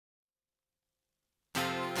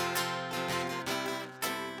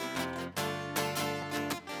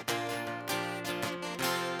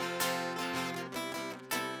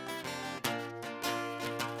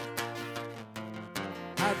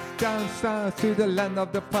down south to the land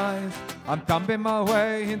of the pines. I'm thumbing my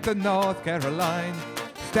way into North Carolina.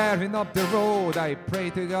 Staring up the road, I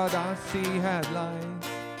pray to God I see headlines.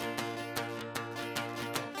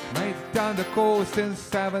 Made it down the coast in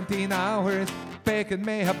 17 hours, picking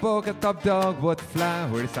me a bucket of dogwood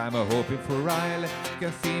flowers. I'm hoping for Riley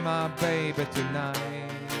can see my baby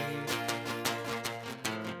tonight.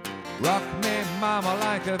 Rock me, mama,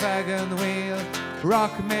 like a wagon wheel.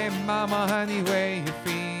 Rock me, mama, any way you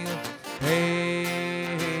feel. Hey,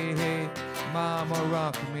 hey, hey, mama,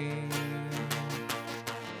 rock me.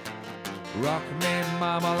 Rock me,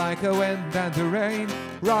 mama, like a wind and the rain.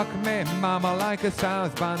 Rock me, mama, like a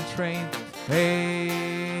southbound train. Hey,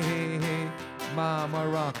 hey, hey, mama,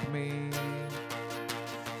 rock me.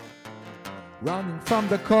 Running from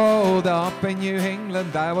the cold up in New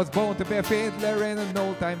England, I was born to be a fiddler in an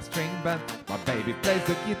old-time string band. My baby plays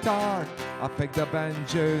the guitar, I pick the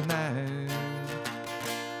banjo now.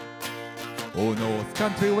 Oh, North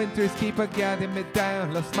Country winters keep a getting me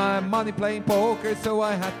down. Lost my money playing poker, so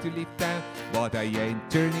I had to leave town. But I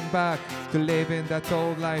ain't turning back to living that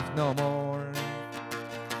old life no more.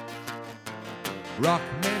 Rock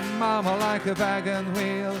me, mama, like a wagon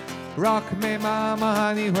wheel. Rock me,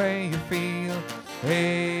 mama, any way you feel.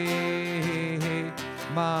 Hey, hey, hey,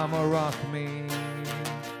 mama, rock me.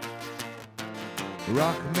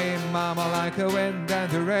 Rock me, mama, like a wind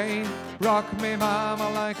and the rain. Rock me,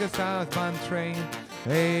 mama, like a southbound train.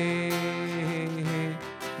 Hey, hey, hey,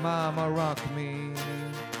 mama, rock me.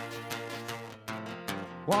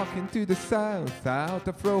 Walking to the south, out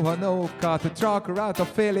of Roanoke, caught a trucker out of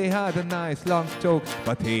Philly, had a nice long stroke.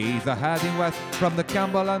 But he's a heading west from the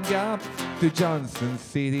Cumberland Gap to Johnson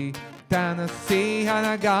City, Tennessee, and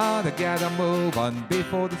I gotta get a move on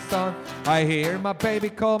before the sun. I hear my baby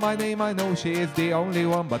call my name, I know she is the only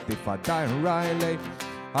one, but if I die in Riley,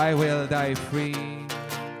 I will die free.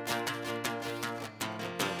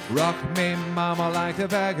 Rock me, mama, like a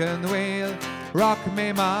wagon wheel. Rock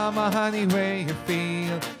me, mama, any way you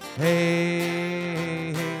feel.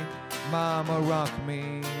 Hey, hey, mama, rock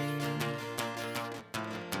me.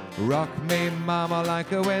 Rock me, mama,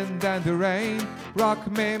 like a wind and the rain. Rock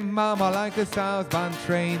me, mama, like a southbound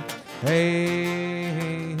train. Hey,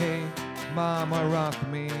 hey, hey, mama, rock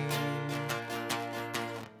me.